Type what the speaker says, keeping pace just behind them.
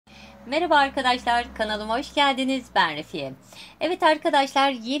Merhaba arkadaşlar, kanalıma hoş geldiniz. Ben Refiye. Evet arkadaşlar,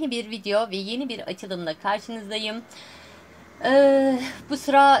 yeni bir video ve yeni bir açılımla karşınızdayım. Bu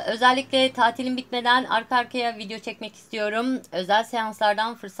sıra özellikle tatilim bitmeden arka arkaya video çekmek istiyorum. Özel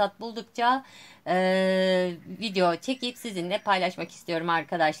seanslardan fırsat buldukça video çekip sizinle paylaşmak istiyorum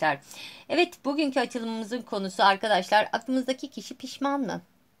arkadaşlar. Evet, bugünkü açılımımızın konusu arkadaşlar, aklımızdaki kişi pişman mı?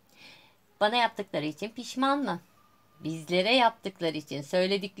 Bana yaptıkları için pişman mı? Bizlere yaptıkları için,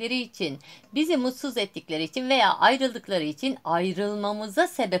 söyledikleri için, bizi mutsuz ettikleri için veya ayrıldıkları için, ayrılmamıza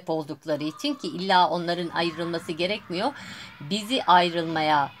sebep oldukları için, ki illa onların ayrılması gerekmiyor, bizi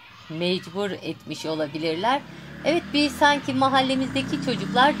ayrılmaya mecbur etmiş olabilirler. Evet, bir sanki mahallemizdeki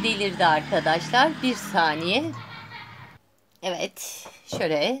çocuklar delirdi arkadaşlar. Bir saniye. Evet,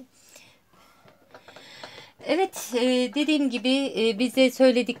 şöyle. Evet, dediğim gibi bize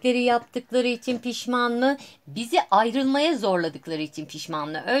söyledikleri, yaptıkları için pişman mı? Bizi ayrılmaya zorladıkları için pişman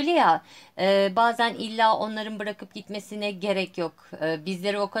mı? Öyle ya, bazen illa onların bırakıp gitmesine gerek yok.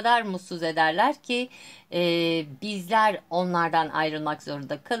 Bizleri o kadar mutsuz ederler ki bizler onlardan ayrılmak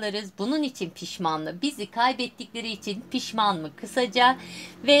zorunda kalırız. Bunun için pişman mı? Bizi kaybettikleri için pişman mı? Kısaca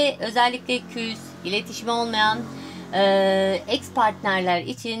ve özellikle küs, iletişimi olmayan ex partnerler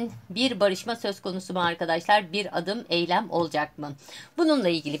için bir barışma söz konusu mu arkadaşlar? Bir adım eylem olacak mı? Bununla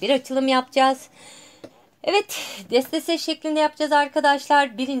ilgili bir açılım yapacağız. Evet, deste şeklinde yapacağız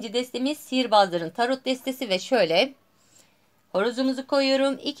arkadaşlar. Birinci destemiz sihirbazların tarot destesi ve şöyle horozumuzu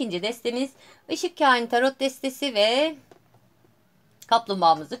koyuyorum. İkinci destemiz ışık kain tarot destesi ve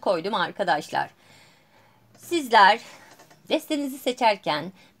kaplumbağamızı koydum arkadaşlar. Sizler destenizi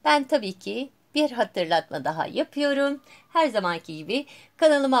seçerken ben tabii ki bir hatırlatma daha yapıyorum. Her zamanki gibi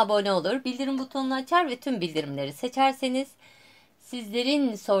kanalıma abone olur, bildirim butonunu açar ve tüm bildirimleri seçerseniz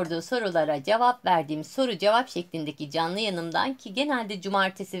sizlerin sorduğu sorulara cevap verdiğim soru cevap şeklindeki canlı yanımdan, ki genelde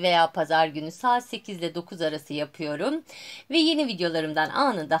cumartesi veya pazar günü saat 8 ile 9 arası yapıyorum ve yeni videolarımdan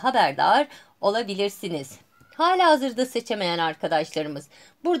anında haberdar olabilirsiniz. Halihazırda seçemeyen arkadaşlarımız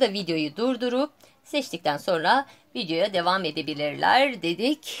burada videoyu durdurup seçtikten sonra videoya devam edebilirler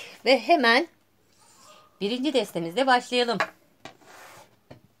dedik ve hemen birinci destemizle başlayalım.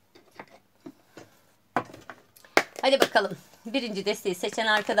 Hadi bakalım. Birinci desteği seçen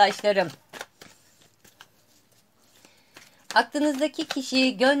arkadaşlarım. Aklınızdaki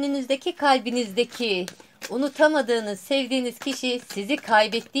kişi, gönlünüzdeki, kalbinizdeki, unutamadığınız, sevdiğiniz kişi sizi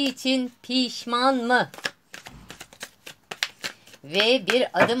kaybettiği için pişman mı? Ve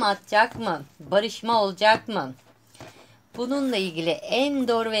bir adım atacak mı? Barışma olacak mı? Bununla ilgili en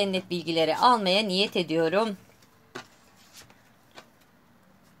doğru ve en net bilgileri almaya niyet ediyorum.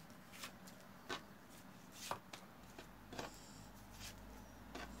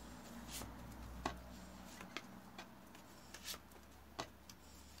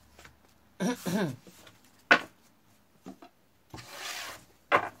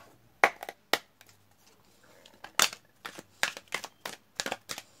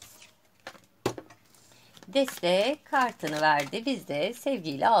 Deste kartını verdi. Biz de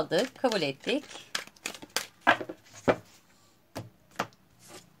sevgiyle aldık, kabul ettik.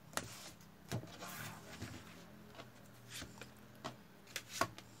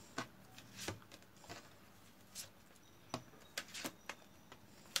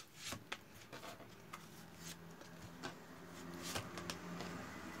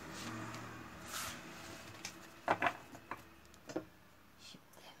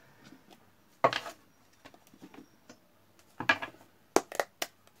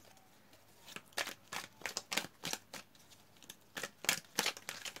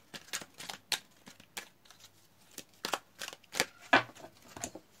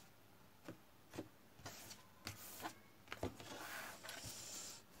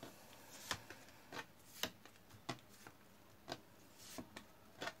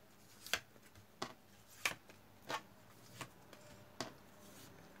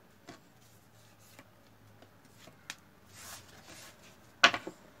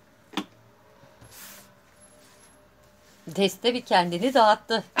 Deste bir kendini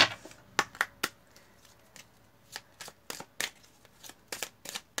dağıttı.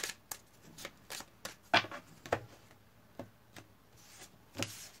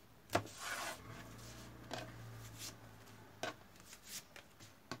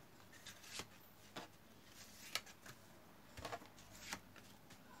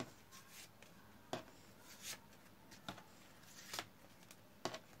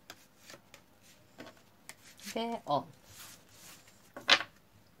 Ve 10.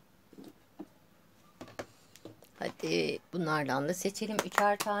 Hadi bunlardan da seçelim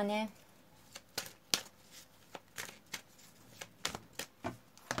üçer tane.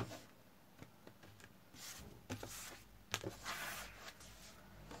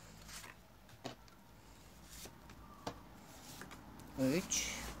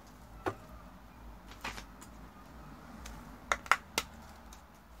 3.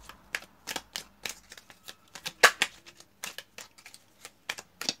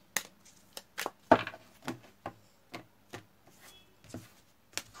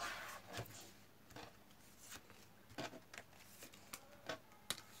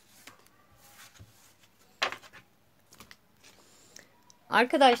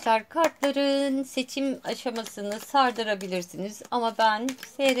 Arkadaşlar, kartların seçim aşamasını sardırabilirsiniz ama ben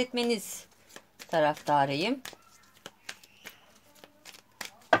seyretmeniz taraftarıyım.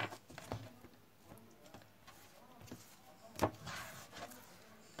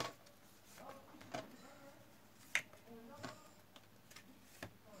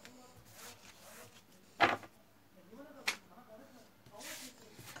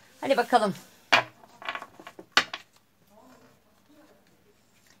 Hadi bakalım.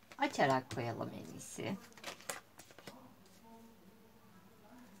 Açarak koyalım en iyisi.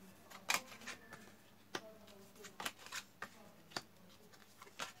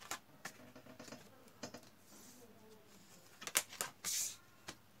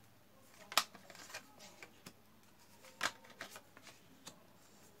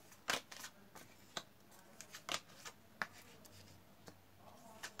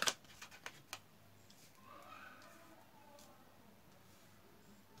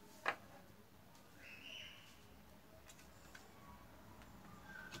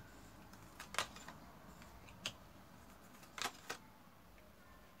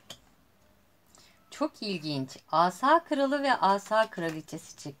 Çok ilginç. Asa kralı ve asa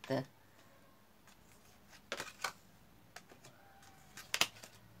kraliçesi çıktı.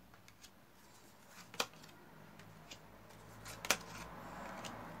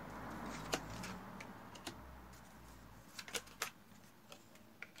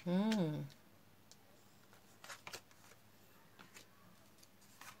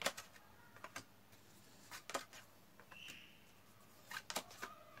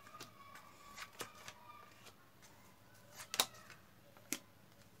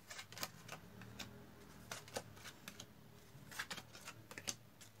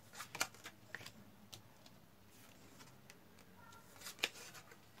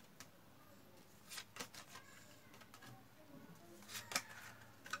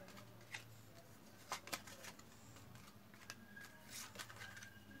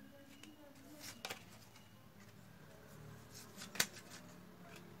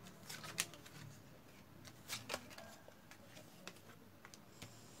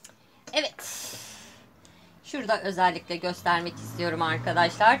 Evet. Şurada özellikle göstermek istiyorum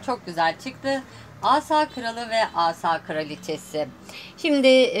arkadaşlar. Çok güzel çıktı. Asa kralı ve asa kraliçesi. Şimdi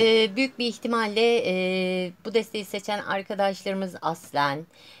büyük bir ihtimalle bu desteği seçen arkadaşlarımız aslen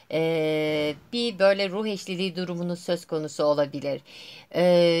bir böyle ruh eşliliği durumunun söz konusu olabilir.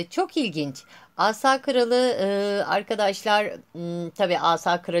 Çok ilginç. Asa kralı arkadaşlar, tabii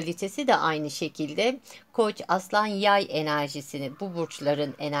asa kraliçesi de aynı şekilde Koç, Aslan, Yay enerjisini, bu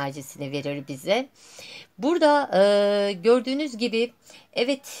burçların enerjisini verir bize. Burada gördüğünüz gibi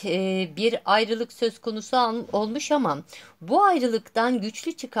evet, bir ayrılık söz konusu olmuş ama bu ayrılıktan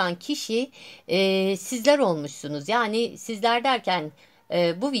güçlü çıkan kişi sizler olmuşsunuz. Yani sizler derken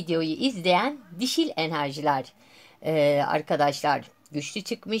bu videoyu izleyen dişil enerjiler arkadaşlar. Güçlü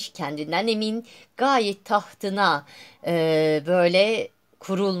çıkmış, kendinden emin, gayet tahtına böyle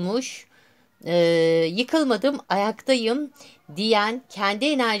kurulmuş, e, yıkılmadım, ayaktayım diyen, kendi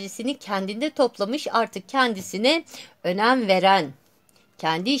enerjisini kendinde toplamış, artık kendisine önem veren,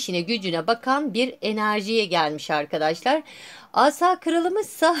 kendi işine gücüne bakan bir enerjiye gelmiş arkadaşlar. Asa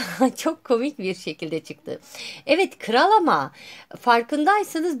kralımızsa çok komik bir şekilde çıktı. Evet, kral ama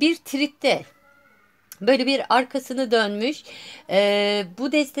farkındaysanız bir tripte. Böyle bir arkasını dönmüş.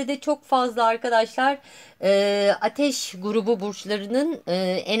 Bu destede çok fazla arkadaşlar ateş grubu burçlarının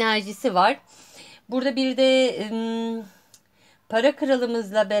enerjisi var. Burada bir de para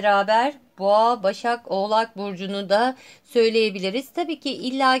kralımızla beraber Boğa, Başak, Oğlak burcunu da söyleyebiliriz. Tabii ki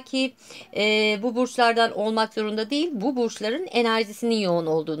illaki bu burçlardan olmak zorunda değil. Bu burçların enerjisinin yoğun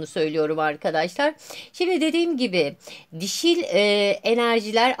olduğunu söylüyorum arkadaşlar. Şimdi dediğim gibi dişil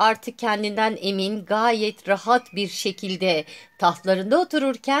enerjiler artık kendinden emin, gayet rahat bir şekilde tahtlarında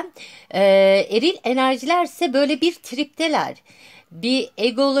otururken eril enerjiler ise böyle bir tripteler. Bir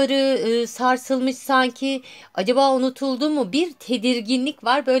egoları sarsılmış, sanki acaba unutuldu mu, bir tedirginlik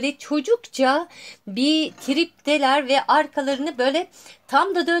var, böyle çocukça bir tripteler ve arkalarını böyle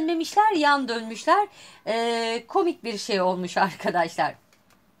tam da dönmemişler, yan dönmüşler. Komik bir şey olmuş arkadaşlar.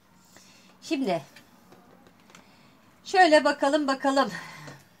 Şimdi şöyle bakalım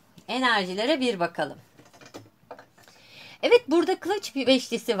enerjilere bir bakalım. Evet, burada kılıç bir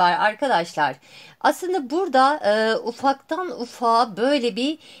beşlisi var arkadaşlar. Aslında burada ufaktan ufağa böyle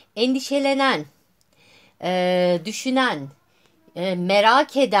bir endişelenen, düşünen,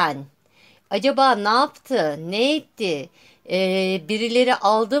 merak eden, acaba ne yaptı, ne etti, birileri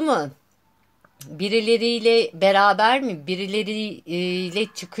aldı mı, birileriyle beraber mi, birileriyle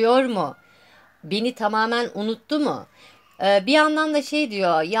çıkıyor mu, beni tamamen unuttu mu? Bir yandan da şey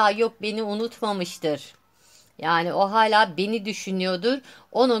diyor ya, yok beni unutmamıştır. Yani o hala beni düşünüyordur.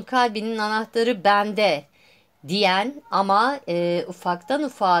 Onun kalbinin anahtarı bende diyen ama ufaktan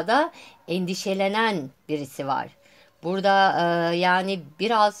ufağa da endişelenen birisi var. Burada yani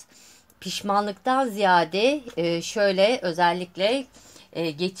biraz pişmanlıktan ziyade şöyle özellikle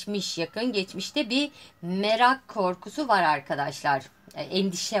yakın geçmişte bir merak korkusu var arkadaşlar.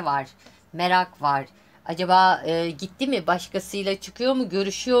 Endişe var, merak var. Acaba gitti mi, başkasıyla çıkıyor mu,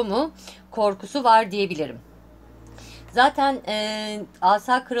 görüşüyor mu korkusu var diyebilirim. Zaten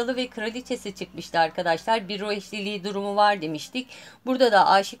Asa Kralı ve Kraliçesi çıkmıştı arkadaşlar. Bir ruh eşliliği durumu var demiştik. Burada da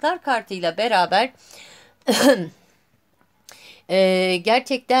Aşıklar kartıyla beraber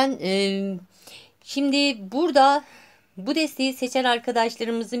gerçekten şimdi burada bu desteği seçen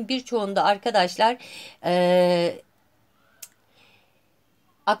arkadaşlarımızın birçoğunda arkadaşlar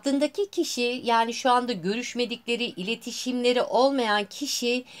aklındaki kişi, yani şu anda görüşmedikleri, iletişimleri olmayan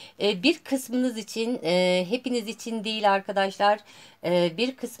kişi bir kısmınız için, hepiniz için değil arkadaşlar,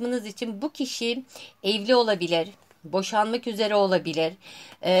 bir kısmınız için bu kişi evli olabilir, boşanmak üzere olabilir.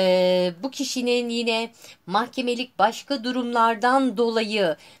 Bu kişinin yine mahkemelik başka durumlardan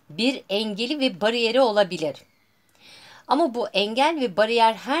dolayı bir engeli ve bariyeri olabilir. Ama bu engel ve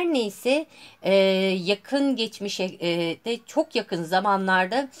bariyer her neyse yakın geçmişe de çok yakın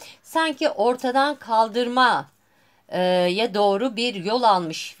zamanlarda sanki ortadan kaldırma ya doğru bir yol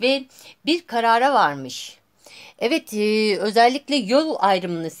almış ve bir karara varmış. Evet, özellikle yol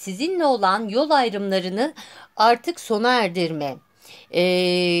ayrımını, sizinle olan yol ayrımlarını artık sona erdirme.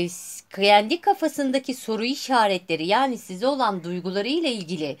 Kendi kafasındaki soru işaretleri, yani size olan duyguları ile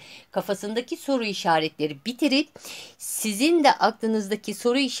ilgili kafasındaki soru işaretleri bitirip sizin de aklınızdaki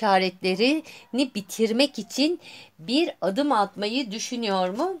soru işaretlerini bitirmek için bir adım atmayı düşünüyor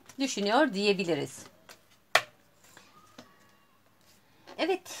mu? Düşünüyor diyebiliriz.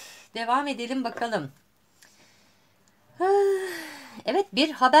 Evet, devam edelim bakalım. Evet,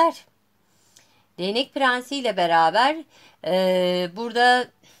 bir haber. Değnek Prensi ile beraber burada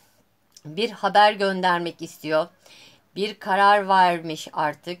bir haber göndermek istiyor. Bir karar vermiş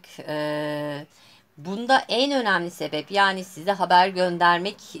artık. Bunda en önemli sebep, yani size haber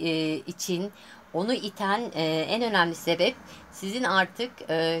göndermek için onu iten en önemli sebep sizin artık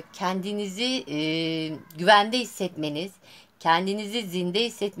kendinizi güvende hissetmeniz, kendinizi zinde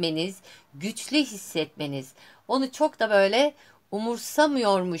hissetmeniz, güçlü hissetmeniz. Onu çok da böyle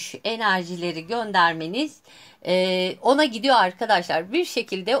umursamıyormuş enerjileri göndermeniz ona gidiyor arkadaşlar. Bir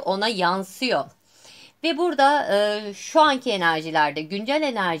şekilde ona yansıyor. Ve burada şu anki enerjilerde, güncel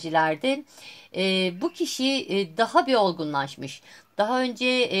enerjilerde bu kişi daha bir olgunlaşmış. Daha önce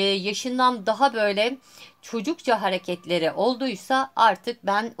yaşından daha böyle çocukça hareketleri olduysa artık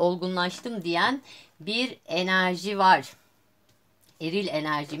ben olgunlaştım diyen bir enerji var. Eril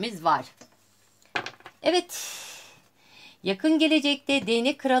enerjimiz var. Evet, yakın gelecekte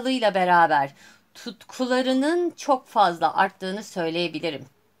değnek kralıyla beraber tutkularının çok fazla arttığını söyleyebilirim.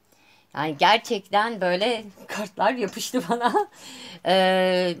 Yani gerçekten böyle kartlar yapıştı bana.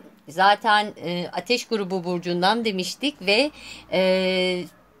 Zaten Ateş grubu burcundan demiştik ve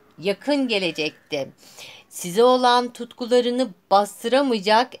yakın gelecekte size olan tutkularını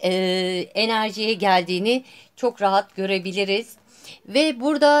bastıramayacak enerjiye geldiğini çok rahat görebiliriz. Ve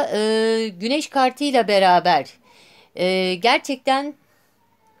burada Güneş kartıyla beraber gerçekten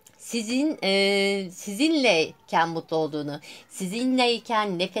sizinleyken mutlu olduğunu,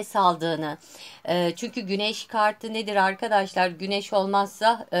 sizinleyken nefes aldığını. Çünkü Güneş kartı nedir arkadaşlar? Güneş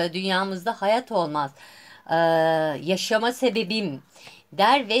olmazsa dünyamızda hayat olmaz. Yaşama sebebim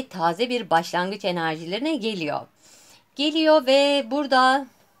der ve taze bir başlangıç enerjilerine geliyor. Geliyor ve burada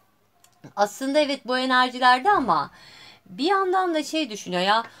aslında evet bu enerjilerde ama bir yandan da şey düşünüyor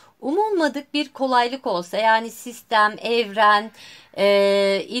ya, umulmadık bir kolaylık olsa, yani sistem, evren,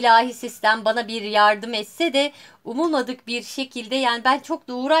 ilahi sistem bana bir yardım etse de umulmadık bir şekilde, yani ben çok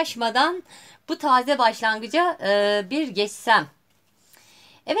da uğraşmadan bu taze başlangıca bir geçsem.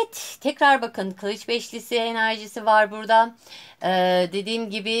 Evet, tekrar bakın kılıç beşlisi enerjisi var burada. Dediğim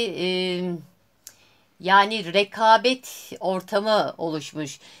gibi Yani rekabet ortamı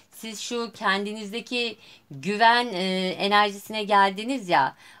oluşmuş. Siz şu kendinizdeki güven enerjisine geldiniz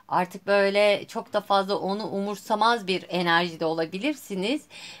ya, artık böyle çok da fazla onu umursamaz bir enerjide olabilirsiniz.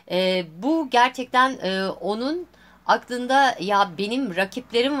 Bu gerçekten onun aklında ya benim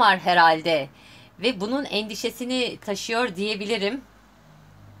rakiplerim var herhalde ve bunun endişesini taşıyor diyebilirim.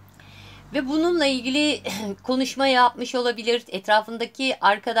 Ve bununla ilgili konuşma yapmış olabilir. Etrafındaki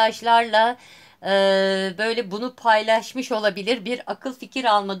arkadaşlarla böyle bunu paylaşmış olabilir. Bir akıl fikir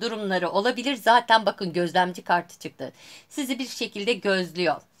alma durumları olabilir. Zaten bakın gözlemci kartı çıktı. Sizi bir şekilde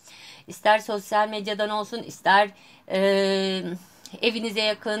gözlüyor. İster sosyal medyadan olsun, ister evinize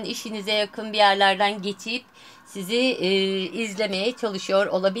yakın, işinize yakın bir yerlerden geçip sizi izlemeye çalışıyor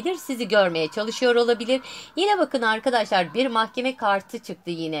olabilir. Sizi görmeye çalışıyor olabilir. Yine bakın arkadaşlar, bir mahkeme kartı çıktı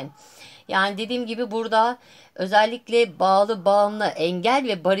yine. Yani dediğim gibi burada özellikle bağlı, bağımlı, engel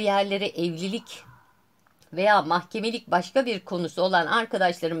ve bariyerlere, evlilik veya mahkemelik başka bir konusu olan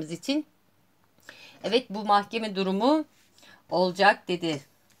arkadaşlarımız için evet, bu mahkeme durumu olacak dedi.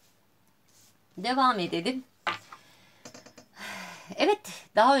 Devam edelim. Evet,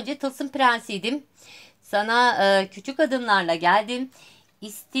 daha önce Tılsım Prensiydim. Sana küçük adımlarla geldim.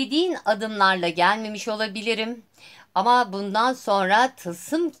 İstediğin adımlarla gelmemiş olabilirim. Ama bundan sonra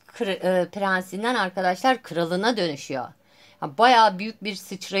Tılsım Prensinden arkadaşlar kralına dönüşüyor. Bayağı büyük bir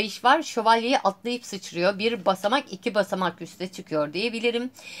sıçrayış var. Şövalyeyi atlayıp sıçrıyor. Bir basamak, iki basamak üste çıkıyor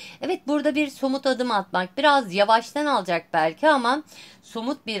diyebilirim. Evet, burada bir somut adım atmak. Biraz yavaştan alacak belki ama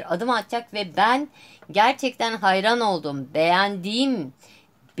somut bir adım atacak ve ben gerçekten hayran oldum. Beğendiğim,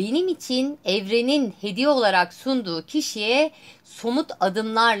 benim için evrenin hediye olarak sunduğu kişiye somut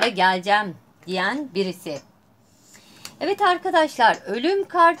adımlarla geleceğim diyen birisi. Evet arkadaşlar, ölüm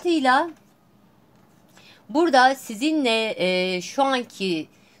kartıyla burada sizinle şu anki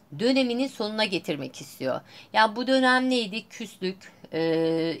döneminin sonuna getirmek istiyor. Yani bu dönem neydi? Küslük,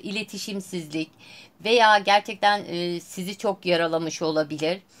 iletişimsizlik veya gerçekten sizi çok yaralamış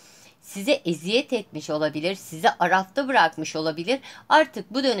olabilir. Size eziyet etmiş olabilir, sizi arafta bırakmış olabilir.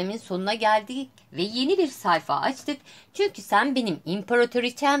 Artık bu dönemin sonuna geldik ve yeni bir sayfa açtık. Çünkü sen benim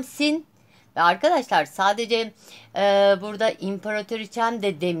imparatoriçemsin. Ve arkadaşlar sadece burada imparatoriçem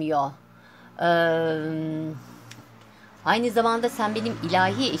de demiyor. E, Aynı zamanda sen benim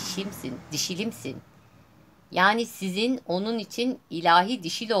ilahi eşimsin, dişilimsin. Yani sizin onun için ilahi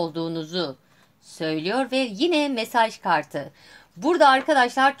dişil olduğunuzu söylüyor ve yine mesaj kartı. Burada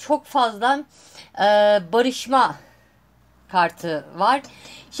arkadaşlar çok fazla barışma kartı var.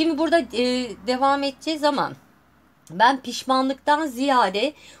 Şimdi burada devam edeceğiz ama ben pişmanlıktan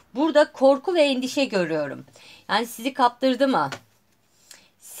ziyade burada korku ve endişe görüyorum. Yani sizi kaptırdı mı?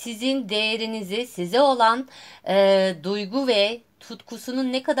 Sizin değerinizi, size olan duygu ve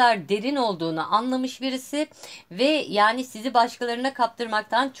tutkusunun ne kadar derin olduğunu anlamış birisi ve yani sizi başkalarına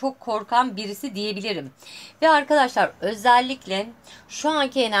kaptırmaktan çok korkan birisi diyebilirim. Ve arkadaşlar özellikle şu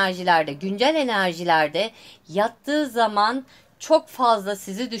anki enerjilerde, güncel enerjilerde yattığı zaman çok fazla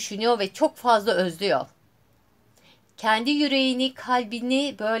sizi düşünüyor ve çok fazla özlüyor. Kendi yüreğini,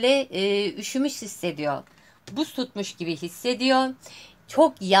 kalbini böyle üşümüş hissediyor. Buz tutmuş gibi hissediyor.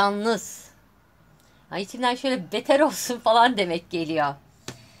 Çok yalnız. Ha, içimden şöyle beter olsun falan demek geliyor.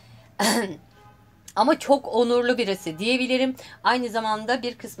 Ama çok onurlu birisi diyebilirim. Aynı zamanda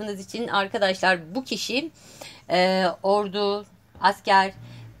bir kısmınız için arkadaşlar bu kişi ordu, asker,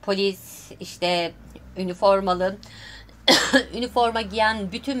 polis, işte üniformalı, üniforma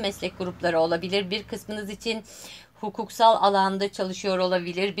giyen bütün meslek grupları olabilir. Bir kısmınız için hukuksal alanda çalışıyor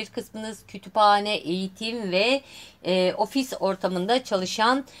olabilir. Bir kısmınız kütüphane, eğitim ve ofis ortamında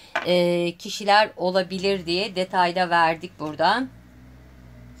çalışan kişiler olabilir diye detayda verdik burada.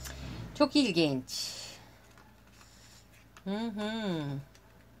 Çok ilginç.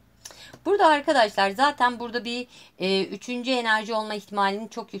 Burada arkadaşlar zaten burada bir üçüncü enerji olma ihtimalinin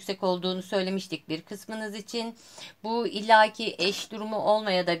çok yüksek olduğunu söylemiştik bir kısmınız için. Bu illaki eş durumu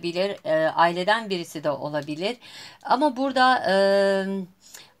olmayabilir, aileden birisi de olabilir. Ama burada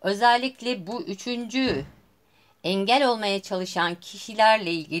özellikle bu üçüncü engel olmaya çalışan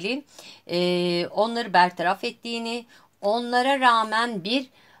kişilerle ilgili onları bertaraf ettiğini, onlara rağmen bir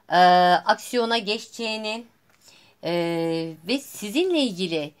aksiyona geçeceğini ve sizinle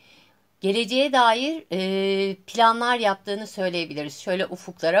ilgili geleceğe dair planlar yaptığını söyleyebiliriz. Şöyle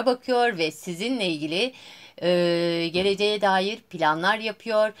ufuklara bakıyor ve sizinle ilgili geleceğe dair planlar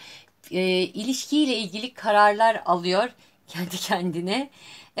yapıyor. İlişkiyle ilgili kararlar alıyor kendi kendine.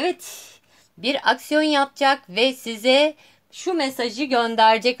 Evet, bir aksiyon yapacak ve size şu mesajı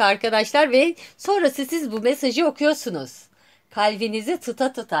gönderecek arkadaşlar ve sonrası siz bu mesajı okuyorsunuz. Kalbinizi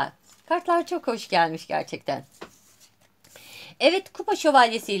tuta tuta. Kartlar çok hoş gelmiş gerçekten. Evet, kupa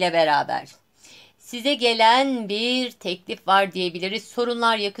şövalyesiyle beraber size gelen bir teklif var diyebiliriz.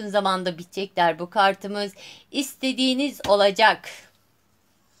 Sorunlar yakın zamanda bitecek der bu kartımız. İstediğiniz olacak.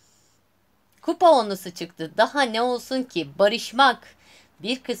 Kupa onlusu çıktı. Daha ne olsun ki? Barışmak.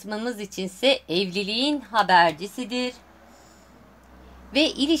 Bir kısmımız içinse evliliğin habercisidir. Ve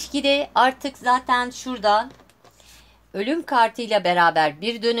ilişkide artık zaten şurada ölüm kartıyla beraber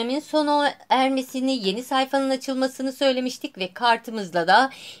bir dönemin sona ermesini, yeni sayfanın açılmasını söylemiştik ve kartımızla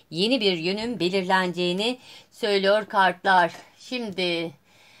da yeni bir yönün belirleneceğini söylüyor kartlar. Şimdi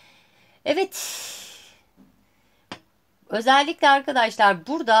evet, özellikle arkadaşlar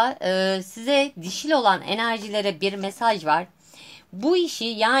burada size dişil olan enerjilere bir mesaj var. Bu işi,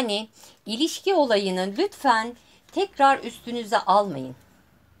 yani ilişki olayını lütfen tekrar üstünüze almayın.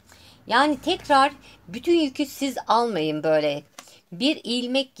 Yani tekrar bütün yükü siz almayın böyle. Bir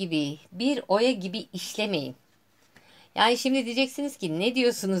ilmek gibi, bir oya gibi işlemeyin. Yani şimdi diyeceksiniz ki ne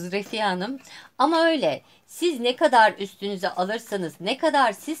diyorsunuz Refiye Hanım? Ama öyle. Siz ne kadar üstünüze alırsanız, ne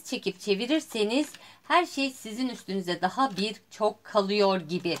kadar siz çekip çevirirseniz her şey sizin üstünüze daha bir çok kalıyor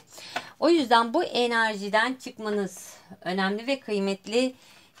gibi. O yüzden bu enerjiden çıkmanız önemli ve kıymetli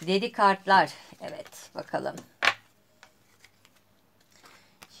dedi kartlar. Evet, bakalım.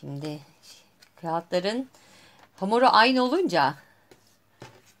 Şimdi kağıtların hamuru aynı olunca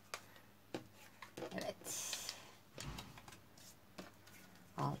evet,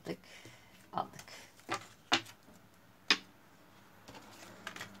 aldık.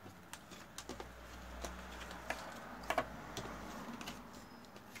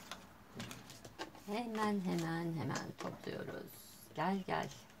 Hemen topluyoruz. Gel.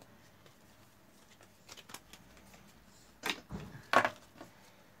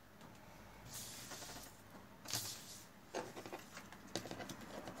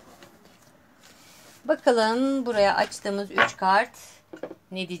 Bakalım buraya açtığımız 3 kart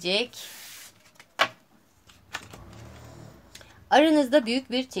ne diyecek? Aranızda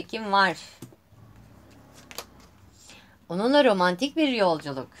büyük bir çekim var. Onunla romantik bir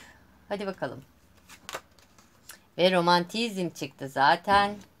yolculuk. Hadi bakalım. Ve romantizm çıktı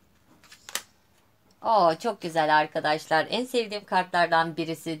zaten. Çok güzel arkadaşlar. En sevdiğim kartlardan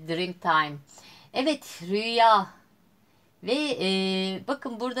birisi Dream Time. Evet, rüya. Ve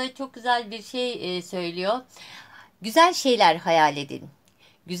bakın burada çok güzel bir şey söylüyor. Güzel şeyler hayal edin.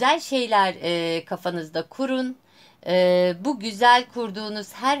 Güzel şeyler kafanızda kurun. Bu güzel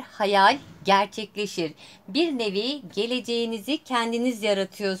kurduğunuz her hayal gerçekleşir. Bir nevi geleceğinizi kendiniz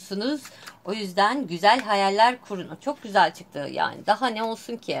yaratıyorsunuz. O yüzden güzel hayaller kurun. Çok güzel çıktı yani. Daha ne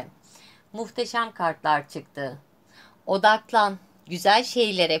olsun ki? Muhteşem kartlar çıktı. Odaklan. Güzel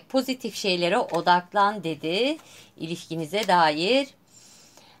şeylere, pozitif şeylere odaklan dedi. İlişkinize dair.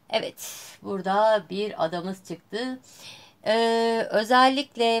 Evet, burada bir adamız çıktı.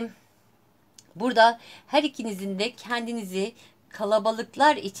 Özellikle burada her ikinizin de kendinizi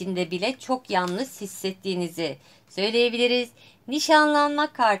kalabalıklar içinde bile çok yalnız hissettiğinizi söyleyebiliriz.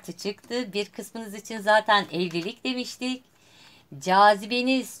 Nişanlanma kartı çıktı. Bir kısmınız için zaten evlilik demiştik.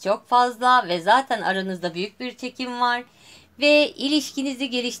 Cazibeniz çok fazla ve zaten aranızda büyük bir çekim var. Ve ilişkinizi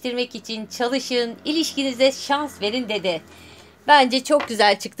geliştirmek için çalışın, ilişkinize şans verin dedi. Bence çok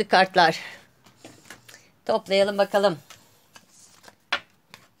güzel çıktı kartlar. Toplayalım bakalım.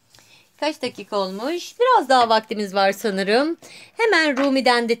 Kaç dakika olmuş? Biraz daha vaktimiz var sanırım. Hemen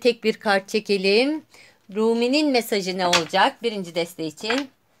Rumi'den de tek bir kart çekelim. Rumi'nin mesajı ne olacak? Birinci deste için.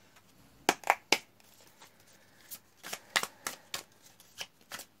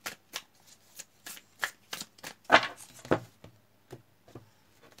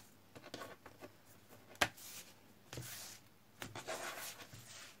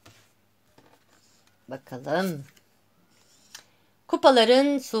 Bakalım.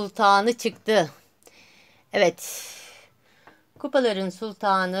 Kupaların sultanı çıktı. Evet. Kupaların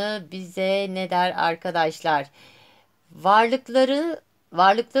sultanı bize ne der arkadaşlar?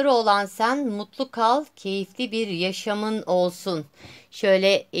 Varlıkları olan sen mutlu kal, keyifli bir yaşamın olsun.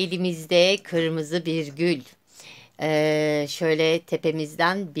 Şöyle elimizde kırmızı bir gül. Şöyle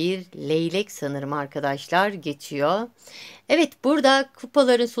tepemizden bir leylek sanırım arkadaşlar geçiyor. Evet, burada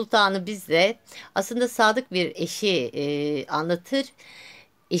kupaların sultanı bizde aslında sadık bir eşi anlatır.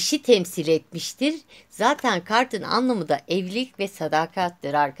 Eşi temsil etmiştir. Zaten kartın anlamı da evlilik ve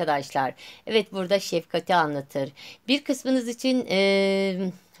sadakattir arkadaşlar. Evet, burada şefkati anlatır. Bir kısmınız için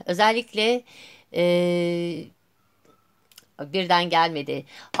özellikle birden gelmedi.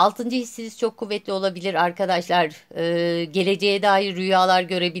 Altıncı hissiniz çok kuvvetli olabilir arkadaşlar. Geleceğe dair rüyalar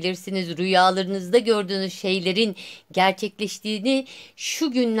görebilirsiniz. Rüyalarınızda gördüğünüz şeylerin gerçekleştiğini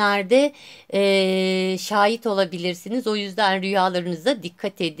şu günlerde şahit olabilirsiniz. O yüzden rüyalarınıza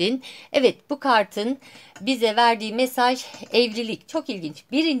dikkat edin. Evet, bu kartın bize verdiği mesaj evlilik. Çok ilginç.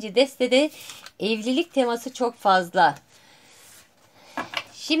 Birinci destede evlilik teması çok fazla.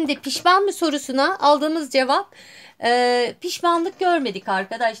 Şimdi pişman mı sorusuna aldığımız cevap pişmanlık görmedik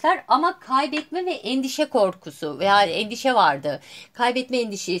arkadaşlar, ama kaybetme ve endişe korkusu veya endişe vardı. Kaybetme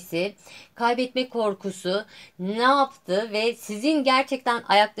endişesi, kaybetme korkusu ne yaptı ve sizin gerçekten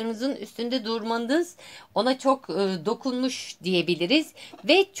ayaklarınızın üstünde durmanız ona çok dokunmuş diyebiliriz.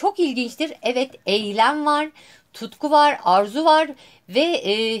 Ve çok ilginçtir, evet, eylem var, tutku var, arzu var ve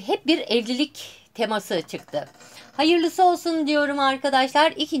hep bir evlilik teması çıktı. Hayırlısı olsun diyorum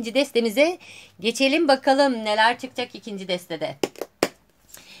arkadaşlar. İkinci destemize geçelim, bakalım neler çıkacak ikinci destede.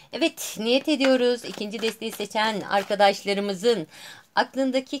 Evet, niyet ediyoruz ikinci desteği seçen arkadaşlarımızın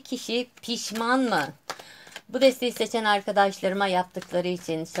aklındaki kişi pişman mı? Bu desteği seçen arkadaşlarıma yaptıkları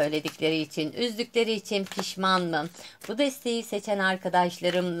için, söyledikleri için, üzdükleri için pişman mı? Bu desteği seçen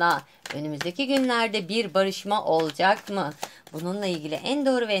arkadaşlarımla önümüzdeki günlerde bir barışma olacak mı? Bununla ilgili en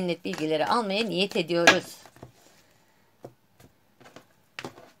doğru ve en net bilgileri almaya niyet ediyoruz.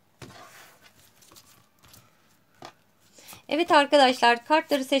 Evet arkadaşlar,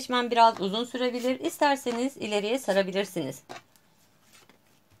 kartları seçmem biraz uzun sürebilir. İsterseniz ileriye sarabilirsiniz.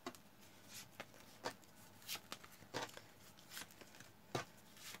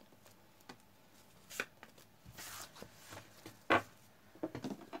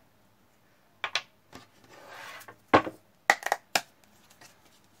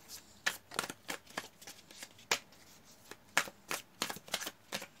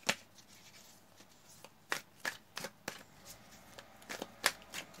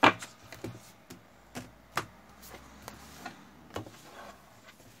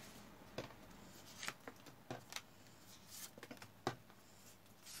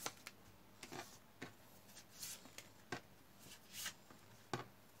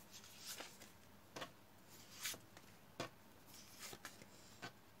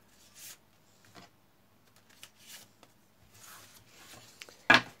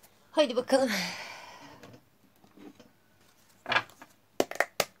 Haydi bakalım.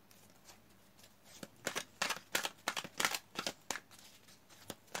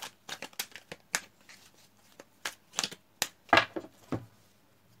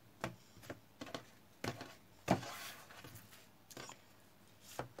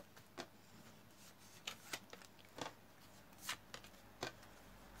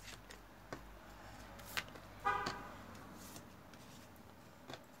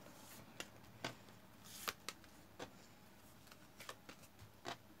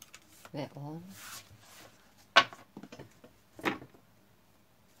 Ve 10.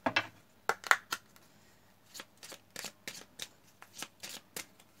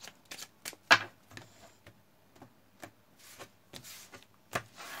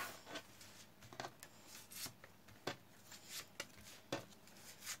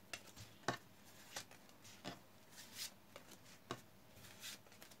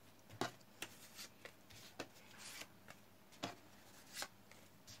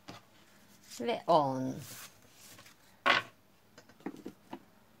 Ve 10.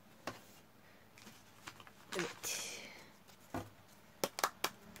 Evet.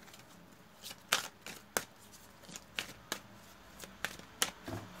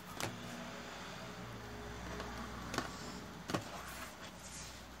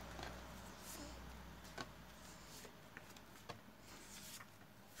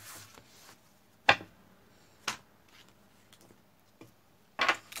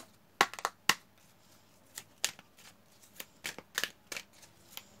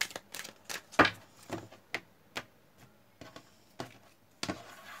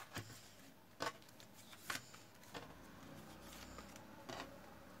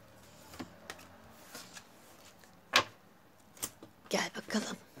 Gel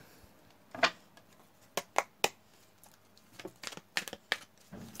bakalım.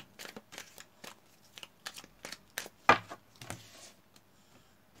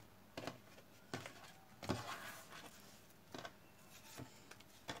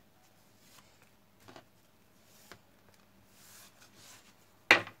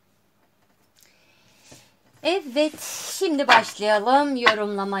 Evet, şimdi başlayalım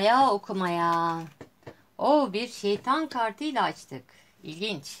yorumlamaya, okumaya. O bir şeytan kartıyla açtık.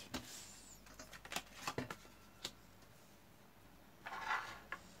 İlginç.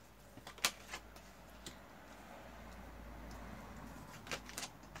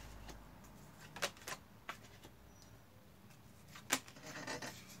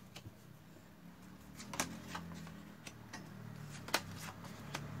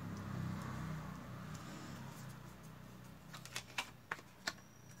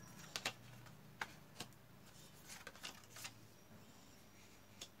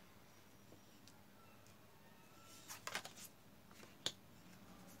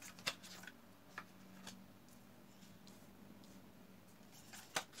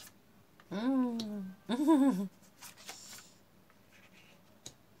 Hmm.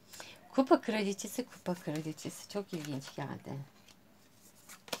 Kupa kraliçesi, kupa kraliçesi. Çok ilginç geldi.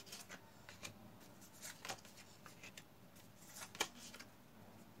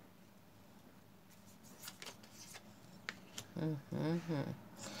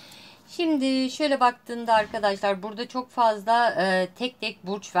 Şimdi şöyle baktığında arkadaşlar burada çok fazla tek tek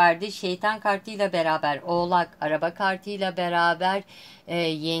burç verdi. Şeytan kartıyla beraber, Oğlak, araba kartıyla beraber,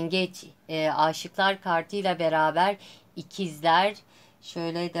 Yengeç, aşıklar kartıyla beraber, ikizler.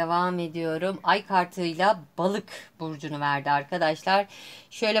 Şöyle devam ediyorum. Ay kartıyla balık burcunu verdi arkadaşlar.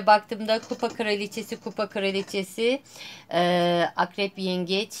 Şöyle baktığımda kupa kraliçesi, kupa kraliçesi, akrep,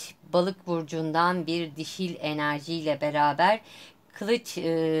 yengeç, balık burcundan bir dişil enerjiyle beraber, kılıç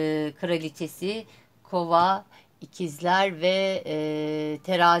kraliçesi, kova, ikizler ve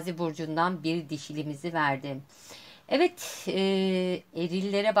terazi burcundan bir dişilimizi verdi. Evet,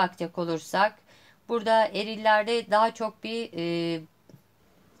 erillere bakacak olursak burada erillerde daha çok bir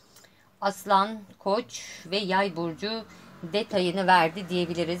aslan, koç ve yay burcu detayını verdi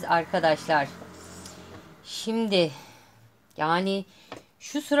diyebiliriz arkadaşlar. Şimdi yani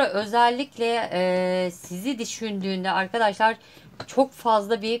şu sıra özellikle sizi düşündüğünde arkadaşlar çok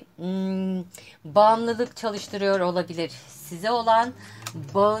fazla bir bağımlılık çalıştırıyor olabilir. Size olan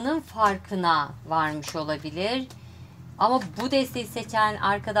bağının farkına varmış olabilir. Ama bu desteği seçen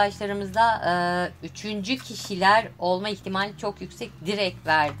arkadaşlarımızda üçüncü kişiler olma ihtimali çok yüksek, direkt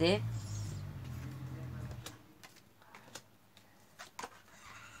verdi.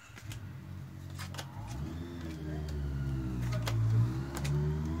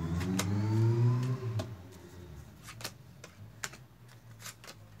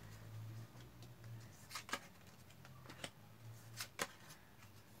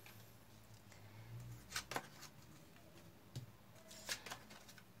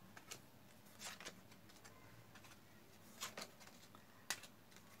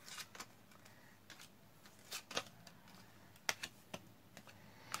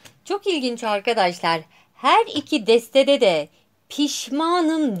 Çok ilginç arkadaşlar. Her iki destede de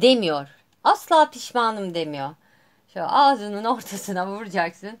pişmanım demiyor. Asla pişmanım demiyor. Şöyle ağzının ortasına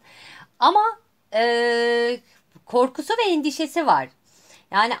vuracaksın. Ama korkusu ve endişesi var.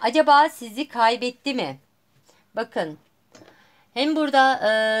 Yani acaba sizi kaybetti mi? Bakın. Hem burada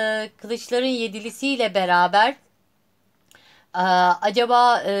kılıçların yedilisiyle beraber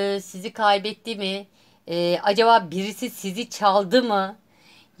acaba sizi kaybetti mi? Acaba birisi sizi çaldı mı?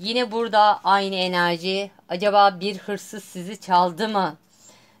 Yine burada aynı enerji. Acaba bir hırsız sizi çaldı mı?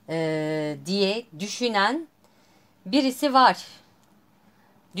 Diye düşünen birisi var.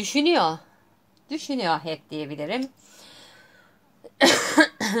 Düşünüyor. Düşünüyor hep diyebilirim.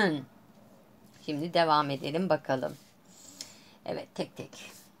 Şimdi devam edelim bakalım. Evet, tek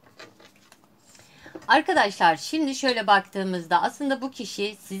tek. Arkadaşlar şimdi şöyle baktığımızda aslında bu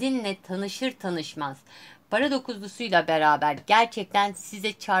kişi sizinle tanışır tanışmaz para dokuzlusuyla beraber gerçekten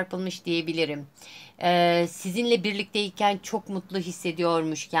size çarpılmış diyebilirim. Sizinle birlikteyken çok mutlu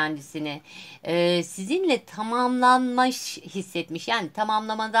hissediyormuş kendisini. Sizinle tamamlanmış hissetmiş. Yani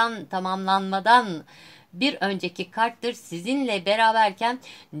tamamlanmadan bir önceki karttır. Sizinle beraberken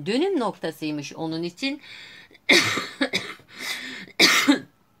dönüm noktasıymış onun için.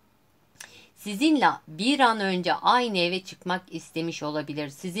 Sizinle bir an önce aynı eve çıkmak istemiş olabilir.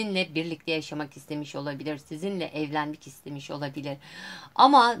 Sizinle birlikte yaşamak istemiş olabilir. Sizinle evlenmek istemiş olabilir.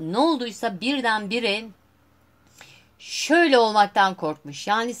 Ama ne olduysa birdenbire şöyle olmaktan korkmuş.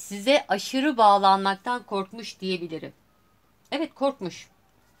 Yani size aşırı bağlanmaktan korkmuş diyebilirim. Evet, korkmuş.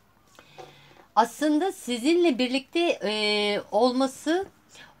 Aslında sizinle birlikte olması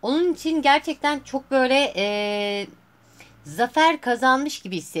onun için gerçekten çok böyle zafer kazanmış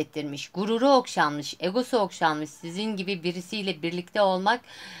gibi hissettirmiş. Gururu okşanmış, egosu okşanmış. Sizin gibi birisiyle birlikte olmak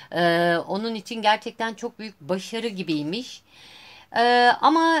onun için gerçekten çok büyük başarı gibiymiş.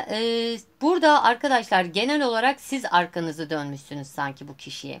 Ama burada arkadaşlar genel olarak siz arkanızı dönmüşsünüz sanki bu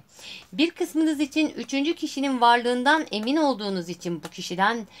kişiye. Bir kısmınız için üçüncü kişinin varlığından emin olduğunuz için bu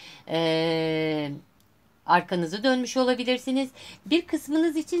kişiden arkanızı dönmüş olabilirsiniz. Bir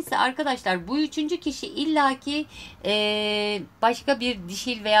kısmınız içinse arkadaşlar bu üçüncü kişi illaki başka bir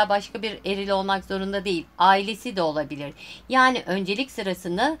dişil veya başka bir eril olmak zorunda değil. Ailesi de olabilir. Yani öncelik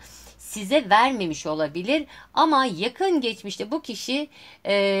sırasını size vermemiş olabilir. Ama yakın geçmişte bu kişi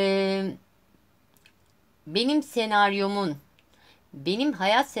benim senaryomun, benim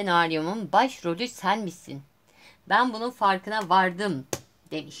hayat senaryomun başrolü sen misin? Ben bunun farkına vardım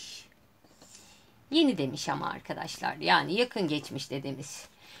demiş. Yeni demiş ama arkadaşlar. Yani yakın geçmişte demiş.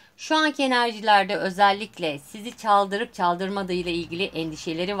 Şu anki enerjilerde özellikle sizi çaldırıp çaldırmadığıyla ilgili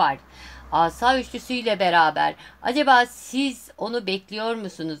endişeleri var. Asa üçlüsüyle beraber acaba siz onu bekliyor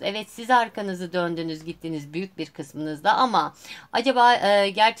musunuz? Evet, siz arkanızı döndünüz gittiniz büyük bir kısmınızda, ama acaba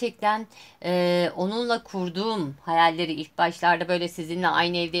gerçekten onunla kurduğum hayalleri, ilk başlarda böyle sizinle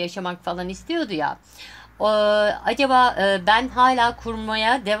aynı evde yaşamak falan istiyordu ya. Acaba ben hala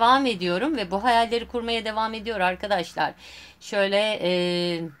kurmaya devam ediyorum ve bu hayalleri kurmaya devam ediyor arkadaşlar. Şöyle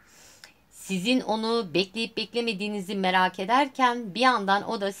sizin onu bekleyip beklemediğinizi merak ederken bir yandan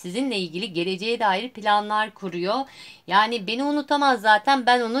o da sizinle ilgili geleceğe dair planlar kuruyor. Yani beni unutamaz, zaten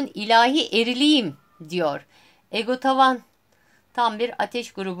ben onun ilahi eriliyim diyor. Ego tavan, tam bir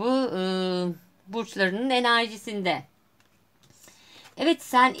ateş grubu burçlarının enerjisinde. Evet,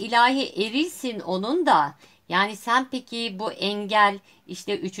 sen ilahi erilsin onun da. Yani sen peki bu engel,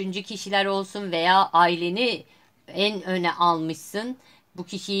 işte üçüncü kişiler olsun veya aileni en öne almışsın. Bu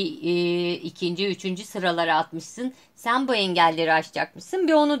kişiyi ikinci, üçüncü sıralara atmışsın. Sen bu engelleri aşacak mısın?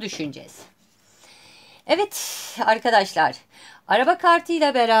 Bir onu düşüneceğiz. Evet arkadaşlar, araba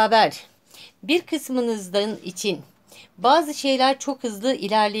kartıyla beraber bir kısmınızdan için bazı şeyler çok hızlı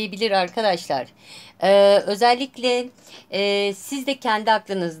ilerleyebilir arkadaşlar. Özellikle siz de kendi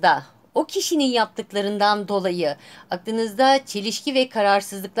aklınızda o kişinin yaptıklarından dolayı aklınızda çelişki ve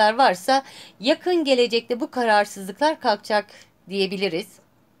kararsızlıklar varsa yakın gelecekte bu kararsızlıklar kalkacak diyebiliriz.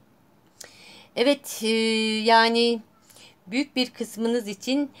 Evet, yani büyük bir kısmınız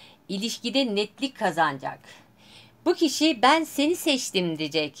için ilişkide netlik kazanacak. Bu kişi ben seni seçtim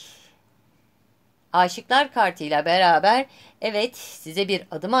diyecek. Aşıklar kartıyla beraber evet size bir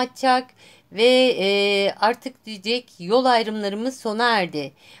adım atacak ve artık diyecek yol ayrımlarımız sona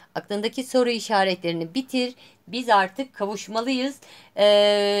erdi. Aklındaki soru işaretlerini bitir. Biz artık kavuşmalıyız.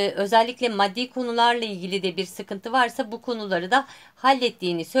 Özellikle maddi konularla ilgili de bir sıkıntı varsa bu konuları da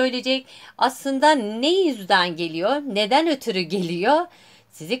hallettiğini söyleyecek. Aslında ne yüzden geliyor? Neden ötürü geliyor?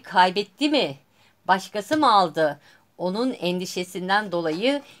 Sizi kaybetti mi? Başkası mı aldı? Onun endişesinden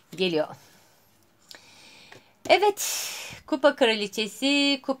dolayı geliyor. Evet, kupa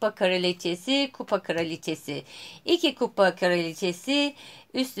kraliçesi, kupa kraliçesi, kupa kraliçesi. İki kupa kraliçesi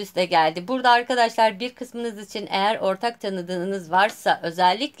üst üste geldi. Burada arkadaşlar bir kısmınız için eğer ortak tanıdığınız varsa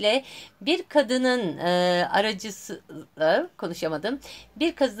özellikle bir kadının aracısı, konuşamadım.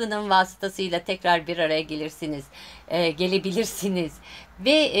 Bir kadının vasıtasıyla tekrar bir araya gelebilirsiniz.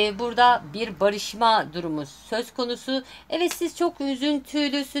 Ve burada bir barışma durumu söz konusu. Evet, siz çok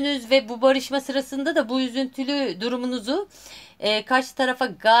üzüntülüsünüz ve bu barışma sırasında da bu üzüntülü durumunuzu karşı tarafa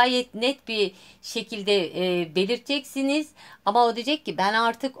gayet net bir şekilde belirteceksiniz. Ama o diyecek ki ben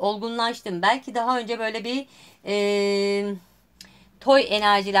artık olgunlaştım. Belki daha önce böyle bir toy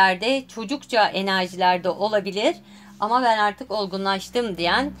enerjilerde, çocukça enerjilerde olabilir. Ama ben artık olgunlaştım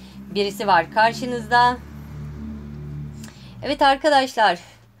diyen birisi var karşınızda. Evet arkadaşlar,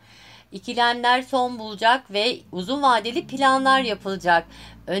 ikilemler son bulacak ve uzun vadeli planlar yapılacak.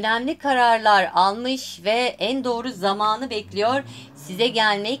 Önemli kararlar almış ve en doğru zamanı bekliyor size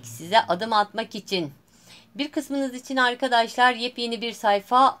gelmek, size adım atmak için. Bir kısmınız için arkadaşlar yepyeni bir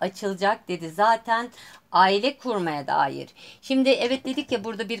sayfa açılacak dedi zaten, aile kurmaya dair. Şimdi evet dedik ya,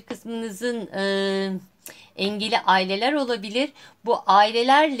 burada bir kısmınızın engeli aileler olabilir. Bu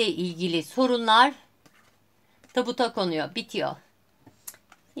ailelerle ilgili sorunlar tabuta konuyor, bitiyor.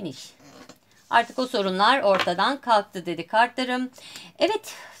 Finish. Artık o sorunlar ortadan kalktı dedi kartlarım.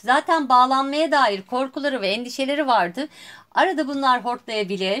 Evet, zaten bağlanmaya dair korkuları ve endişeleri vardı. Arada bunlar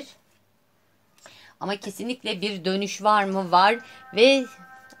hortlayabilir. Ama kesinlikle bir dönüş var mı? Var. Ve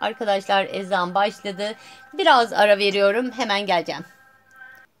arkadaşlar ezan başladı. Biraz ara veriyorum. Hemen geleceğim.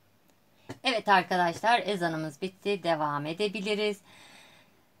 Evet arkadaşlar, ezanımız bitti. Devam edebiliriz.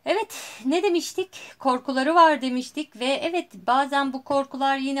 Evet, ne demiştik? Korkuları var demiştik ve evet, bazen bu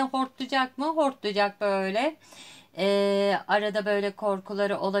korkular yine hortlayacak mı? Hortlayacak böyle. Arada böyle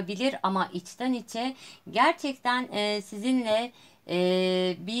korkuları olabilir ama içten içe gerçekten sizinle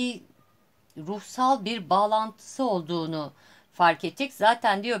bir ruhsal bir bağlantısı olduğunu fark edecek.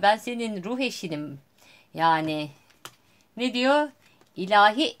 Zaten diyor ben senin ruh eşinim. Yani ne diyor?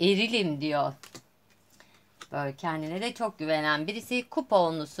 İlahi erilim diyor. Böyle kendine de çok güvenen birisi, kupa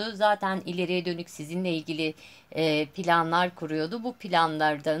onlusu, zaten ileriye dönük sizinle ilgili planlar kuruyordu. Bu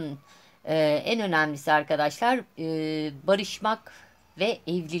planlardan en önemlisi arkadaşlar barışmak ve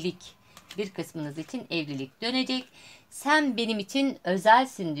evlilik. Bir kısmınız için evlilik dönecek. Sen benim için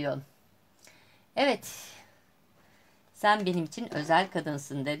özelsin diyor. Evet, sen benim için özel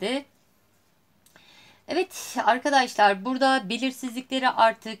kadınsın dedi. Evet arkadaşlar, burada belirsizlikleri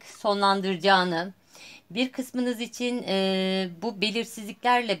artık sonlandıracağını, Bir kısmınız için bu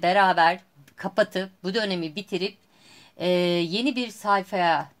belirsizliklerle beraber kapatıp bu dönemi bitirip yeni bir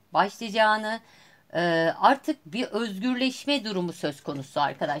sayfaya başlayacağını, artık bir özgürleşme durumu söz konusu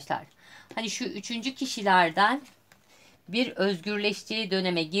arkadaşlar. Hani şu üçüncü kişilerden bir özgürleşeceği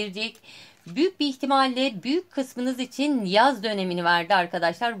döneme girecek. Büyük bir ihtimalle büyük kısmınız için yaz dönemini verdi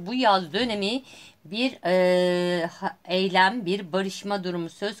arkadaşlar. Bu yaz dönemi bir eylem, bir barışma durumu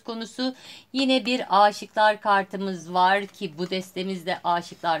söz konusu. Yine bir aşıklar kartımız var ki bu destemizde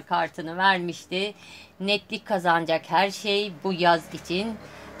aşıklar kartını vermişti. Netlik kazanacak her şey bu yaz için.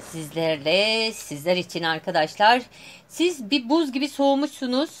 Sizler için arkadaşlar. Siz bir buz gibi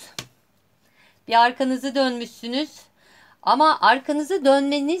soğumuşsunuz. Bir arkanızı dönmüşsünüz. Ama arkanızı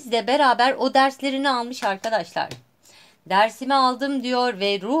dönmenizle beraber o derslerini almış arkadaşlar. Dersimi aldım diyor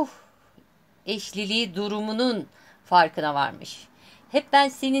ve ruh eşliliği durumunun farkına varmış. Hep ben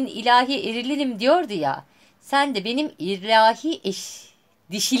senin ilahi erilinim diyordu ya. Sen de benim ilahi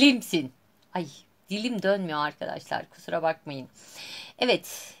dişilimsin. Ay, dilim dönmüyor arkadaşlar, kusura bakmayın.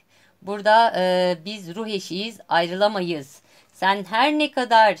 Evet, burada biz ruh eşiyiz, ayrılamayız. Sen her ne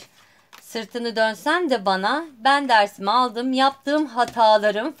kadar sırtını dönsen de bana, ben dersimi aldım, yaptığım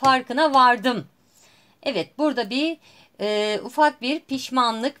hataların farkına vardım. Evet, burada bir ufak bir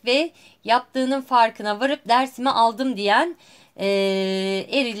pişmanlık ve yaptığının farkına varıp dersimi aldım diyen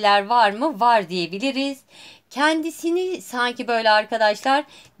eriller var mı? Var diyebiliriz. Kendisini sanki böyle arkadaşlar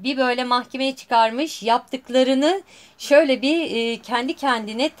bir böyle mahkemeye çıkarmış, yaptıklarını şöyle bir kendi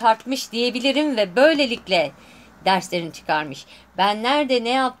kendine tartmış diyebilirim ve böylelikle derslerini çıkarmış. Ben nerede ne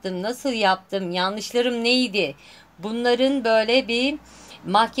yaptım, nasıl yaptım, yanlışlarım neydi? Bunların böyle bir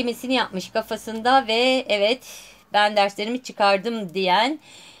mahkemesini yapmış kafasında ve evet, ben derslerimi çıkardım diyen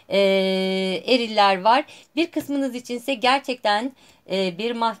eriller var. Bir kısmınız içinse gerçekten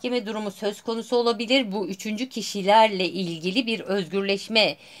bir mahkeme durumu söz konusu olabilir. Bu üçüncü kişilerle ilgili bir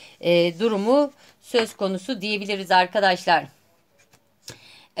özgürleşme durumu söz konusu diyebiliriz arkadaşlar.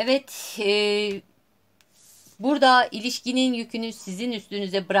 Evet, burada ilişkinin yükünü sizin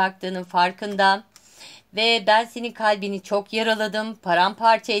üstünüze bıraktığının farkında ve ben senin kalbini çok yaraladım,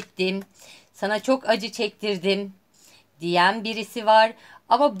 paramparça ettim, sana çok acı çektirdim diyen birisi var.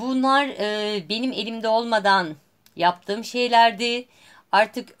 Ama bunlar benim elimde olmadan yaptığım şeylerdi.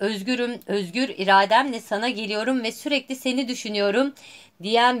 Artık özgürüm, özgür irademle sana geliyorum ve sürekli seni düşünüyorum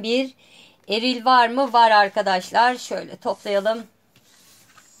diyen bir eril var mı? Var arkadaşlar. Şöyle toplayalım.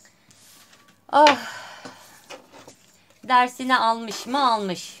 Ah, dersini almış mı?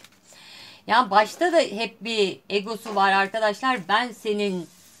 Almış. Ya başta da hep bir egosu var arkadaşlar. Ben senin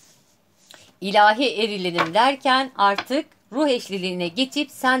ilahi erilinim derken artık ruh eşliliğine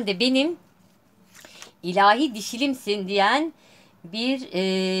geçip sen de benim ilahi dişilimsin diyen bir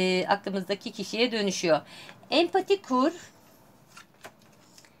aklımızdaki kişiye dönüşüyor. Empati kur,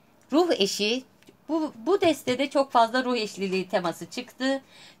 ruh eşi. Bu destede çok fazla ruh eşliliği teması çıktı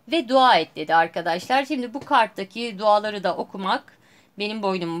ve dua et dedi arkadaşlar. Şimdi bu karttaki duaları da okumak benim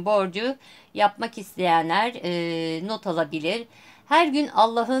boynumun borcu. Yapmak isteyenler not alabilir. Her gün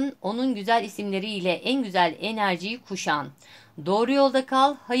Allah'ın onun güzel isimleriyle en güzel enerjiyi kuşan. Doğru yolda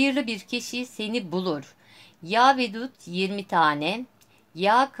kal, hayırlı bir kişi seni bulur. Ya Vedut 20 tane,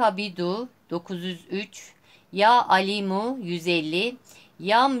 Ya Kabidu 903, Ya Alimu 150,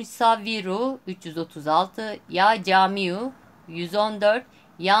 Ya Musavviru 336, Ya Camiu 114,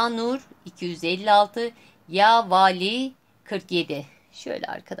 Ya Nur 256, Ya Vali 47. Şöyle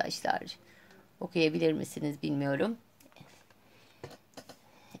arkadaşlar, okuyabilir misiniz bilmiyorum.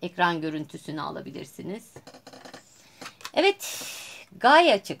 Ekran görüntüsünü alabilirsiniz. Evet,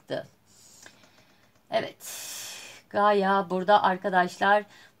 Gaia çıktı. Evet, Gaia burada arkadaşlar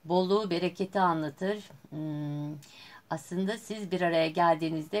bolluğu, bereketi anlatır. Aslında siz bir araya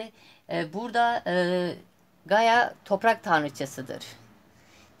geldiğinizde burada Gaia toprak tanrıçasıdır.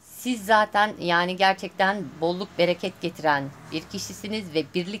 Siz zaten yani gerçekten bolluk, bereket getiren bir kişisiniz ve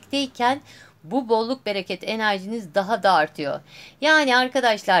birlikteyken bu bolluk, bereket enerjiniz daha da artıyor. Yani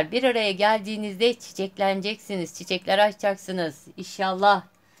arkadaşlar bir araya geldiğinizde çiçekleneceksiniz, çiçekler açacaksınız. İnşallah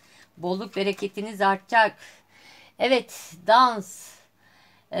bolluk, bereketiniz artacak. Evet, dans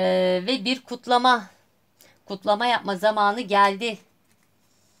ve bir kutlama yapma zamanı geldi.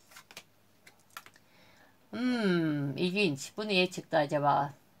 İlginç. Bu niye çıktı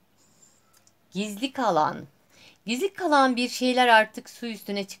acaba? Gizli kalan bir şeyler artık su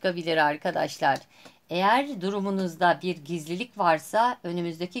üstüne çıkabilir arkadaşlar. Eğer durumunuzda bir gizlilik varsa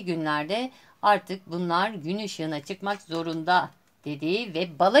önümüzdeki günlerde artık bunlar gün ışığına çıkmak zorunda dedi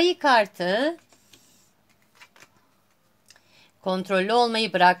ve balayı kartı kontrollü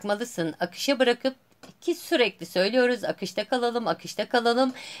olmayı bırakmalısın. Akışa bırakıp Ki sürekli söylüyoruz, akışta kalalım, akışta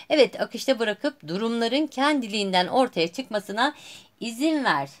kalalım. Evet, akışta bırakıp durumların kendiliğinden ortaya çıkmasına izin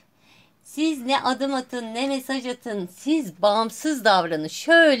ver. Siz ne adım atın ne mesaj atın, siz bağımsız davranın.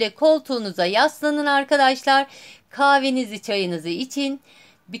 Şöyle koltuğunuza yaslanın arkadaşlar. Kahvenizi çayınızı için.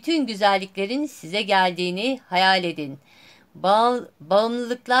 Bütün güzelliklerin size geldiğini hayal edin.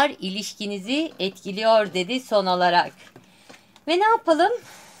 Bağımlılıklar ilişkinizi etkiliyor dedi son olarak. Ve ne yapalım?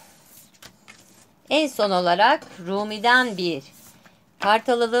 En son olarak Rumi'den bir kart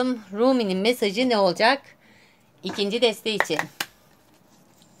alalım. Rumi'nin mesajı ne olacak? İkinci deste için.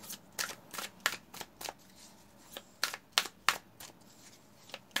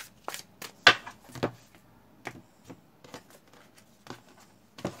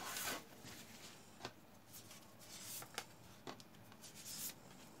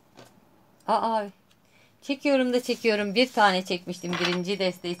 Aa, çekiyorum da çekiyorum. Bir tane çekmiştim birinci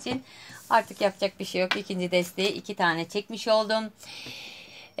deste için. Artık yapacak bir şey yok. İkinci desteği 2 tane çekmiş oldum.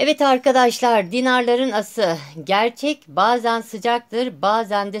 Evet arkadaşlar, dinarların ası. Gerçek bazen sıcaktır,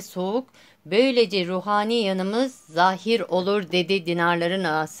 bazen de soğuk. Böylece ruhani yanımız zahir olur dedi dinarların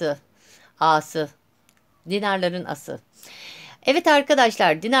ası. Ası. Dinarların ası. Evet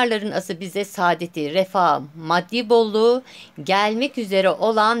arkadaşlar, dinarların ası bize saadeti, refah, maddi bolluğu, gelmek üzere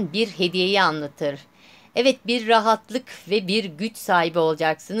olan bir hediyeyi anlatır. Evet, bir rahatlık ve bir güç sahibi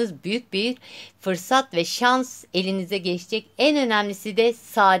olacaksınız. Büyük bir fırsat ve şans elinize geçecek. En önemlisi de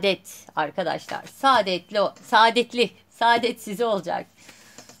saadet arkadaşlar. Saadet size olacak.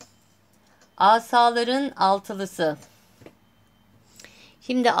 Asaların altılısı.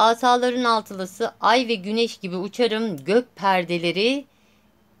 Şimdi asaların altılısı, ay ve güneş gibi uçarım, gök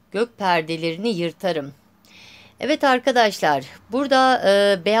perdelerini yırtarım. Evet arkadaşlar, burada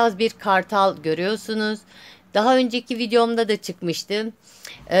beyaz bir kartal görüyorsunuz. Daha önceki videomda da çıkmıştı.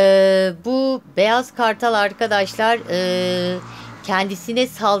 Bu beyaz kartal arkadaşlar kendisine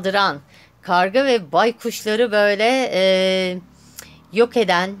saldıran karga ve baykuşları böyle yok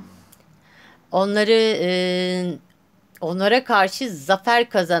eden, onlara karşı zafer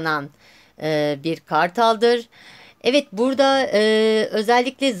kazanan bir kartaldır. Evet, burada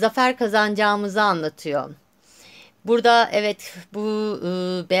özellikle zafer kazanacağımızı anlatıyor. Burada evet, bu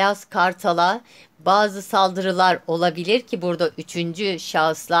beyaz kartala bazı saldırılar olabilir ki burada üçüncü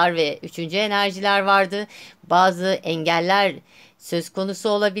şahıslar ve üçüncü enerjiler vardı. Bazı engeller söz konusu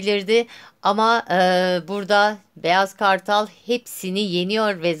olabilirdi ama burada beyaz kartal hepsini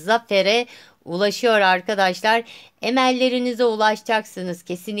yeniyor ve zafere ulaşıyor arkadaşlar. Emellerinize ulaşacaksınız.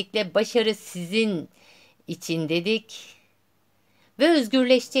 Kesinlikle başarı sizin için dedik. Ve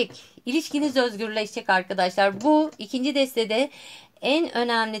özgürleşecek. İlişkiniz özgürleşecek arkadaşlar. Bu ikinci destede en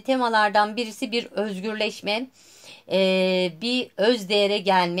önemli temalardan birisi bir özgürleşme, bir özdeğere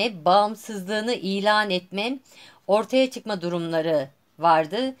gelme, bağımsızlığını ilan etme, ortaya çıkma durumları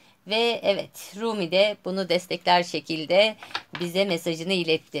vardı. Ve evet, Rumi de bunu destekler şekilde bize mesajını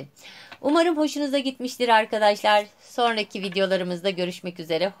iletti. Umarım hoşunuza gitmiştir arkadaşlar. Sonraki videolarımızda görüşmek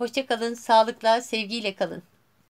üzere. Hoşça kalın, sağlıkla, sevgiyle kalın.